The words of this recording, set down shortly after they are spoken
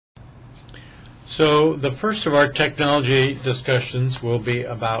So the first of our technology discussions will be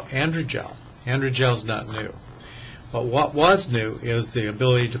about Androgel. Androgel is not new. But what was new is the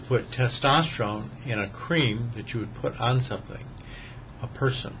ability to put testosterone in a cream that you would put on something, a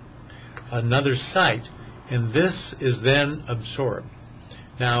person, another site, and this is then absorbed.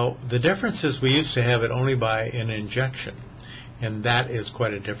 Now, the difference is we used to have it only by an injection, and that is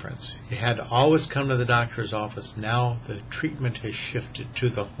quite a difference. You had to always come to the doctor's office. Now the treatment has shifted to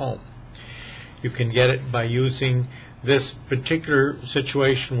the home. You can get it by using this particular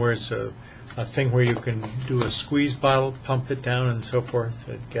situation where it's a thing where you can do a squeeze bottle, pump it down, and so forth.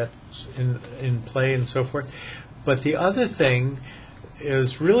 It gets in play and so forth. But the other thing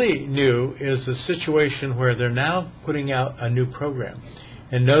is really new is a situation where they're now putting out a new program.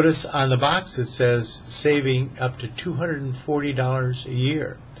 And notice on the box it says saving up to $240 a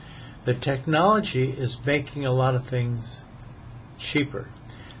year. The technology is making a lot of things cheaper.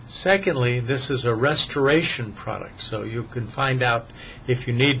 Secondly, this is a restoration product, so you can find out if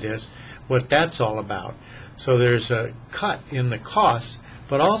you need this what that's all about. So there's a cut in the cost,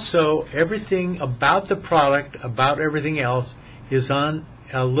 but also everything about the product, about everything else, is on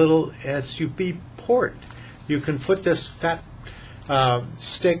a little SUB port. You can put this fat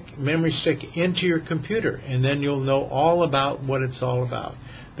memory stick into your computer, and then you'll know all about what it's all about.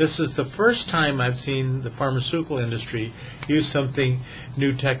 This is the first time I've seen the pharmaceutical industry use something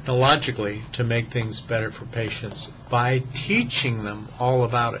new technologically to make things better for patients by teaching them all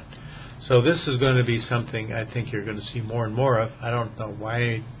about it. So this is going to be something I think you're going to see more and more of. I don't know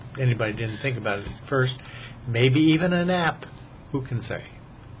why anybody didn't think about it at first. Maybe even an app. Who can say?